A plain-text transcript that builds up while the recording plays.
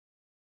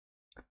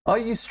Are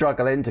you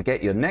struggling to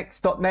get your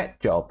next .NET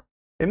job?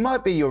 It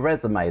might be your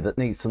resume that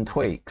needs some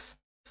tweaks.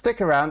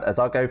 Stick around as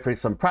I go through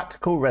some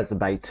practical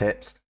resume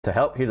tips to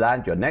help you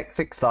land your next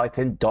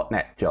exciting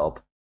 .NET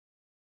job.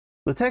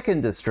 The tech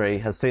industry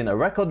has seen a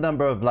record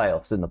number of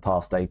layoffs in the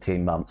past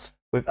 18 months,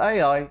 with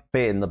AI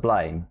being the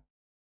blame.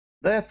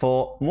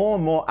 Therefore, more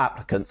and more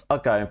applicants are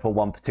going for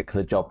one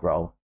particular job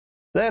role.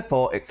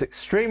 Therefore, it's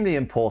extremely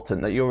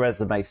important that your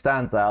resume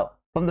stands out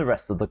from the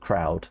rest of the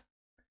crowd.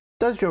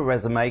 Does your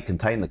resume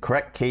contain the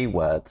correct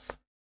keywords?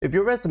 If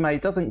your resume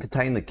doesn't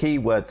contain the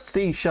keywords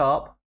C#,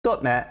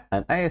 .NET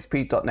and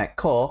ASP.NET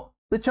Core,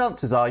 the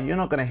chances are you're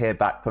not going to hear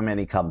back from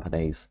any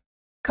companies.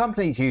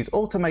 Companies use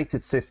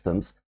automated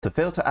systems to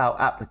filter out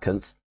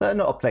applicants that are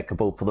not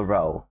applicable for the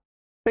role.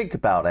 Think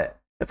about it.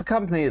 If a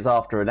company is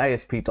after an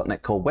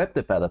ASP.NET Core web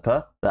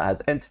developer that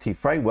has Entity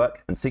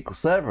Framework and SQL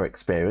Server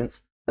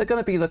experience, they're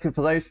going to be looking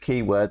for those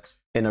keywords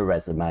in a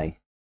resume.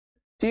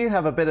 Do you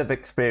have a bit of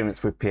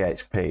experience with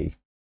PHP?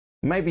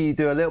 Maybe you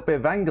do a little bit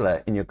of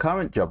Angular in your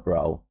current job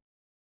role.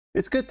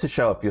 It's good to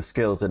show off your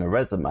skills in a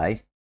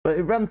resume, but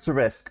it runs the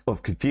risk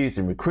of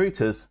confusing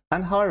recruiters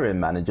and hiring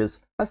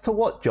managers as to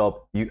what job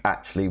you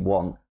actually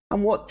want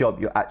and what job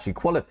you're actually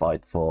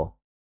qualified for.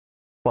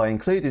 By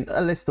including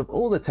a list of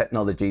all the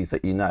technologies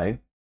that you know,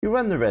 you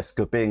run the risk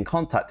of being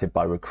contacted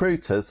by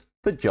recruiters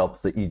for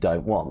jobs that you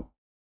don't want.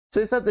 So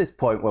it's at this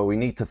point where we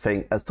need to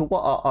think as to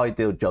what our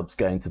ideal job's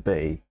going to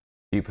be.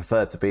 Do you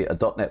prefer to be a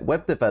 .NET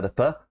web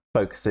developer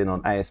focusing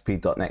on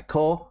ASP.NET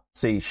Core,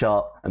 C# and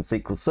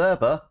SQL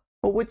Server,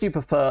 or would you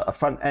prefer a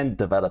front-end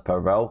developer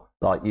role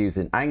like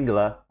using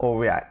Angular or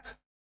React?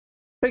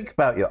 Think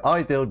about your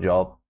ideal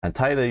job and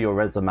tailor your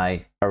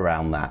resume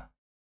around that.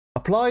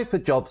 Apply for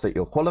jobs that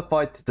you're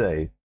qualified to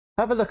do.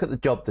 Have a look at the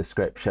job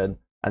description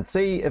and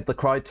see if the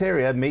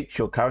criteria meets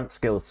your current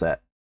skill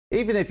set.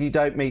 Even if you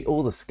don't meet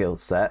all the skill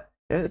set,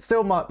 it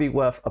still might be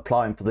worth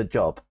applying for the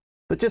job.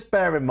 But just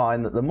bear in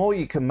mind that the more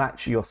you can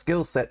match your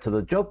skill set to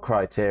the job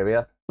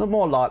criteria, the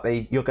more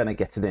likely you're going to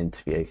get an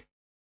interview.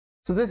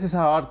 So this is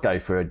how I'd go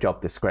through a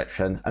job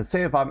description and see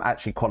if I'm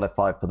actually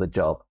qualified for the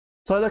job.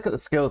 So I look at the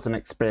skills and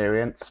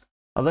experience,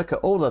 I look at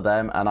all of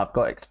them and I've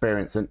got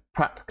experience in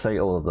practically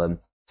all of them.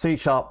 C#,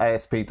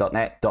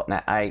 ASP.NET,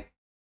 .NET 8,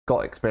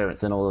 got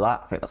experience in all of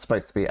that. I think that's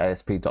supposed to be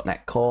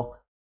ASP.NET Core.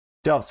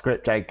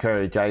 JavaScript,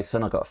 jQuery,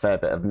 JSON, I've got a fair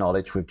bit of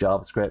knowledge with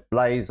JavaScript.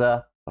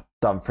 Blazor, I've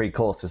done 3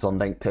 courses on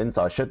LinkedIn,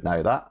 so I should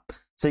know that.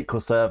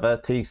 SQL Server,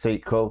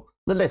 T-SQL,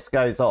 the list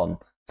goes on.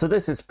 So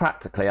this is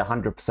practically a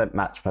 100%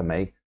 match for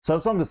me. So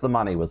as long as the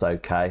money was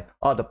okay,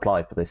 I'd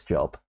apply for this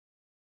job.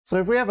 So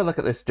if we have a look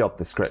at this job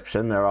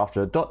description, they're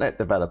after a .NET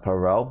developer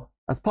role.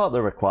 As part of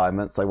the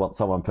requirements, they want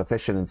someone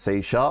proficient in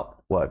C#.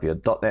 Well, if you're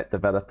a .NET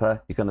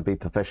developer, you're going to be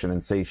proficient in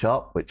C#,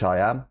 which I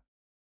am.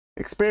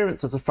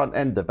 Experience as a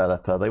front-end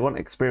developer, they want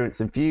experience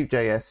in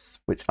Vue.js,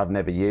 which I've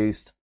never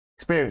used.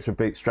 Experience with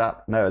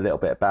Bootstrap, know a little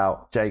bit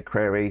about.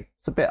 jQuery,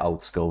 it's a bit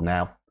old school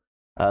now.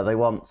 They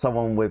want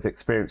someone with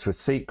experience with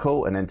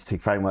SQL and Entity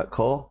Framework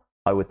Core.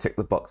 I would tick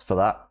the box for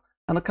that.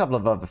 And a couple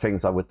of other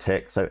things I would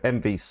tick, so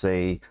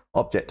MVC,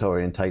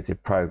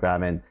 object-oriented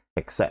programming,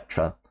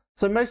 etc.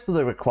 So most of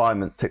the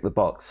requirements tick the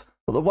box,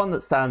 but the one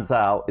that stands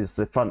out is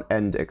the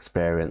front-end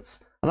experience.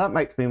 And that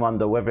makes me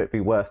wonder whether it'd be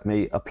worth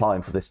me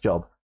applying for this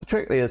job,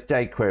 particularly as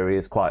jQuery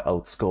is quite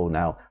old school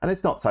now, and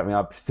it's not something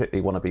I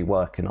particularly want to be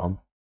working on.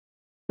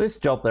 This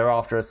job, they're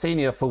after a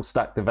senior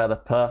full-stack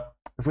developer.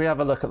 If we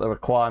have a look at the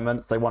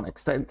requirements, they want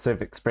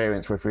extensive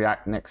experience with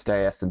React,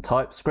 Next.js and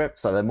TypeScript,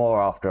 so they're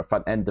more after a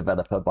front-end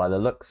developer by the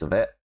looks of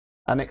it,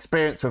 and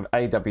experience with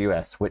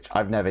AWS, which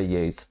I've never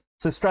used.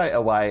 So straight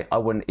away, I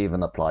wouldn't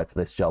even apply for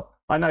this job.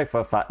 I know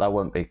for a fact I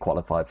wouldn't be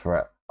qualified for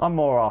it. I'm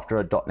more after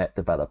a .NET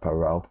developer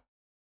role.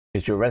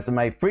 Is your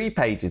resume 3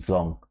 pages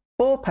long,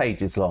 4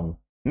 pages long,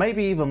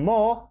 maybe even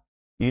more?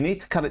 You need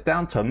to cut it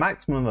down to a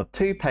maximum of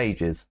 2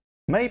 pages,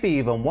 maybe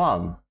even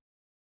 1.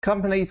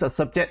 Companies are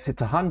subjected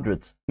to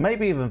hundreds,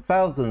 maybe even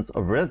thousands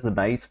of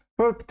resumes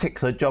for a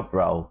particular job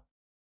role.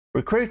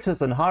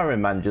 Recruiters and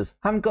hiring managers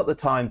haven't got the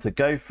time to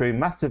go through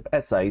massive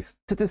essays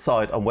to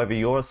decide on whether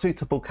you're a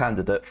suitable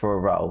candidate for a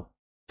role.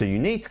 So you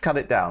need to cut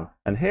it down,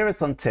 and here are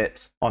some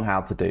tips on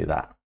how to do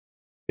that.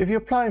 If you're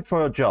applying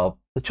for a job,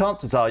 the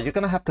chances are you're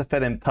going to have to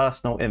fill in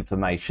personal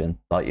information,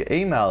 like your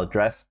email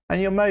address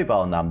and your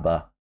mobile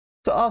number.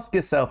 So ask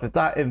yourself if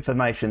that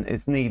information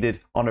is needed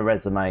on a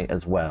resume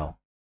as well.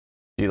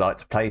 Do you like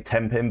to play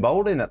 10-pin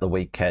bowling at the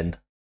weekend?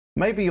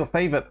 Maybe your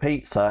favourite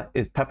pizza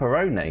is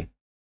pepperoni.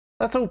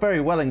 That's all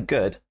very well and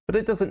good, but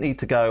it doesn't need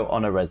to go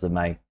on a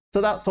resume.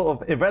 So that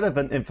sort of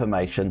irrelevant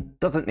information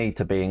doesn't need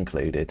to be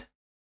included.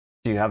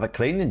 Do you have a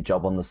cleaning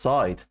job on the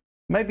side?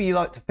 Maybe you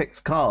like to fix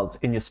cars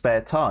in your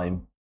spare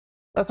time.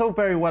 That's all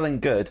very well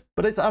and good,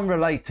 but it's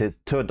unrelated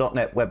to a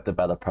 .NET web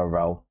developer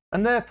role.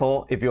 And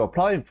therefore, if you're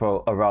applying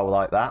for a role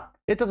like that,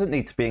 it doesn't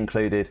need to be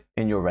included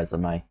in your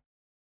resume.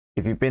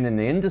 If you've been in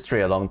the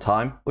industry a long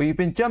time, or you've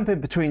been jumping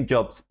between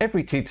jobs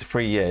every 2 to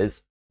 3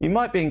 years, you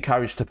might be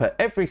encouraged to put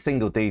every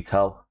single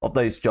detail of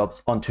those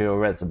jobs onto your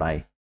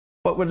resume.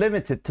 But we're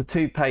limited to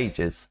 2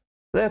 pages.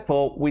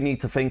 Therefore, we need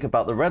to think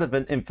about the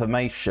relevant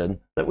information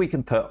that we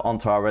can put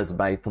onto our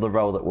resume for the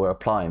role that we're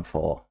applying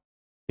for.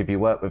 If you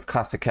work with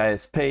Classic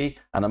ASP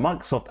and a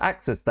Microsoft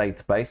Access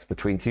database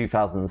between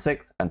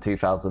 2006 and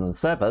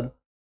 2007,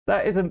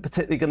 that isn't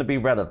particularly going to be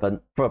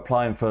relevant for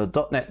applying for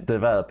a .NET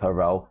developer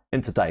role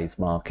in today's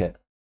market.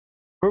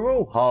 We're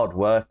all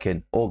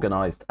hard-working,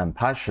 organised and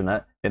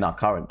passionate in our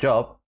current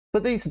job,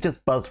 but these are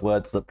just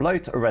buzzwords that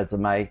bloat a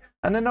resume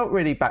and are not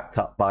really backed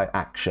up by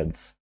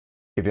actions.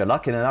 If you're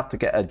lucky enough to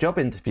get a job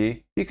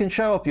interview, you can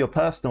show off your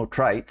personal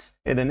traits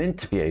in an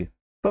interview,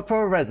 but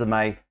for a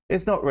resume,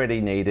 it's not really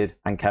needed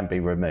and can be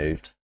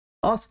removed.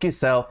 Ask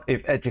yourself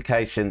if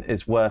education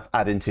is worth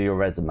adding to your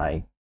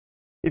resume.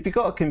 If you've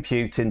got a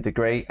computing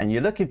degree and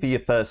you're looking for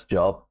your first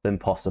job, then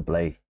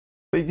possibly.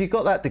 But if you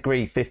got that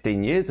degree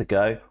 15 years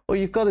ago, or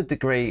you've got a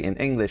degree in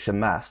English and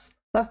maths,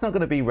 that's not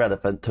going to be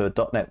relevant to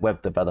a .NET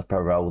web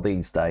developer role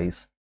these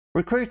days.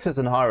 Recruiters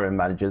and hiring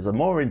managers are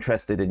more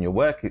interested in your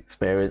work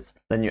experience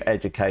than your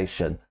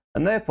education,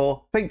 and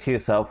therefore think to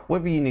yourself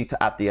whether you need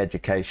to add the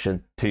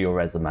education to your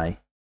resume.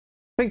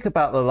 Think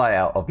about the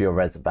layout of your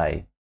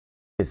resume.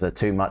 Is there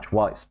too much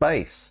white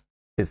space?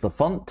 Is the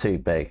font too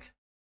big?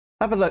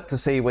 Have a look to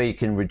see where you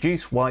can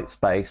reduce white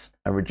space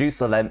and reduce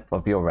the length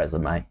of your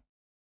resume.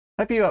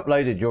 Have you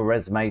uploaded your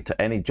resume to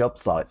any job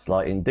sites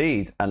like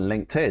Indeed and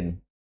LinkedIn?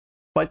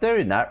 By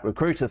doing that,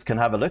 recruiters can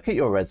have a look at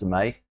your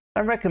resume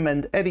and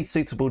recommend any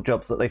suitable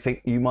jobs that they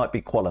think you might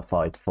be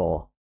qualified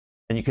for.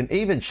 And you can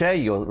even share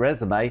your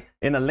resume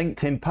in a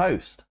LinkedIn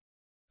post.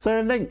 So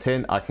in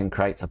LinkedIn, I can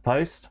create a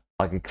post.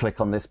 I can click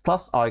on this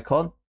plus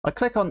icon. I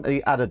click on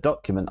the add a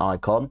document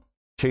icon,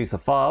 choose a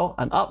file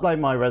and upload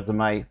my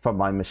resume from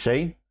my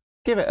machine.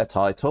 Give it a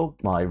title,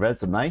 my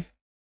resume.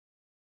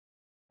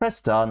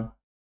 Press done.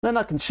 Then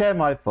I can share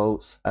my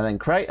thoughts and then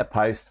create a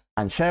post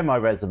and share my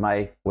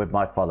resume with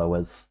my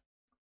followers.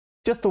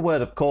 Just a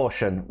word of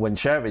caution when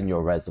sharing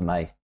your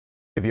resume.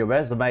 If your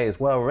resume is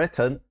well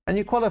written and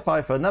you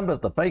qualify for a number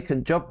of the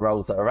vacant job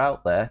roles that are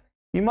out there,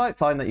 you might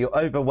find that you're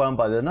overwhelmed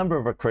by the number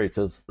of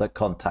recruiters that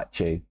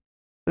contact you.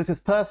 This has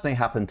personally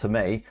happened to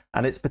me,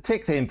 and it's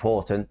particularly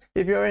important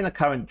if you're in a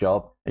current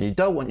job and you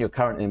don't want your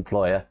current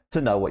employer to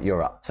know what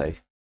you're up to.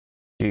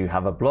 Do you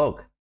have a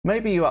blog?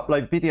 Maybe you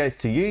upload videos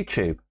to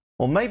YouTube,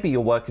 or maybe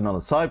you're working on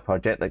a side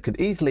project that could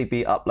easily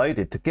be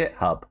uploaded to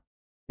GitHub.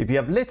 If you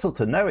have little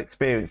to no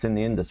experience in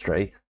the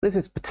industry, this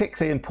is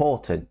particularly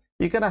important.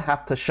 You're going to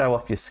have to show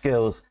off your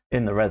skills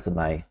in the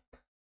resume.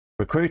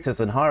 Recruiters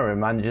and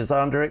hiring managers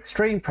are under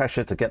extreme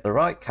pressure to get the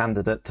right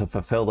candidate to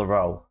fulfill the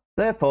role.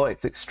 Therefore,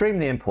 it's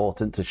extremely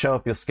important to show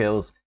off your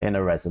skills in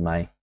a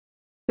resume.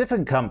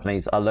 Different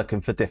companies are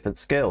looking for different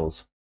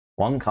skills.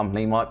 One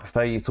company might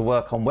prefer you to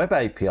work on web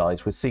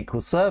APIs with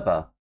SQL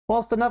Server,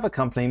 whilst another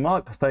company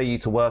might prefer you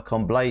to work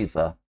on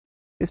Blazor.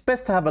 It's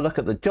best to have a look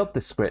at the job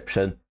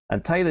description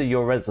and tailor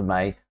your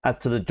resume as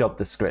to the job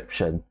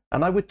description,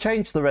 and I would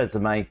change the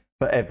resume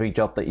for every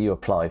job that you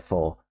apply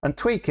for and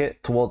tweak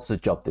it towards the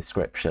job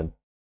description.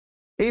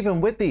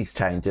 Even with these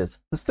changes,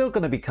 there's still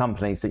going to be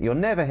companies that you'll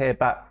never hear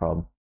back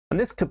from, and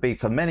this could be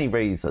for many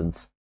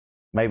reasons.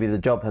 Maybe the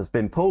job has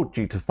been pulled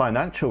due to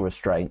financial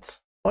restraints,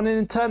 or an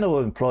internal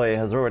employee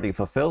has already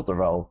fulfilled the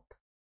role.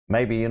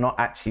 Maybe you're not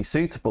actually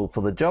suitable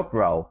for the job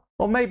role,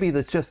 or maybe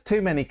there's just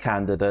too many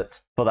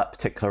candidates for that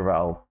particular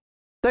role.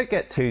 Don't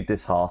get too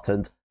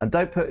disheartened and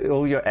don't put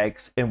all your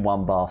eggs in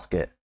one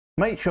basket.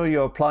 Make sure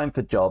you're applying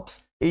for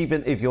jobs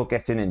even if you're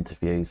getting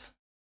interviews.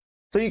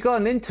 So you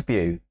got an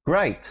interview,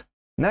 great.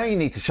 Now you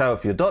need to show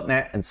off your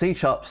 .NET and C#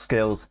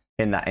 skills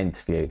in that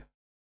interview.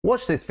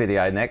 Watch this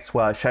video next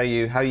where I show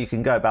you how you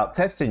can go about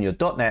testing your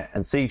 .NET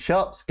and C#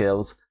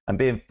 skills and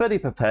being fully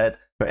prepared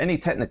for any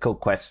technical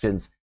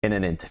questions in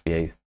an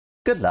interview.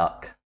 Good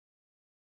luck!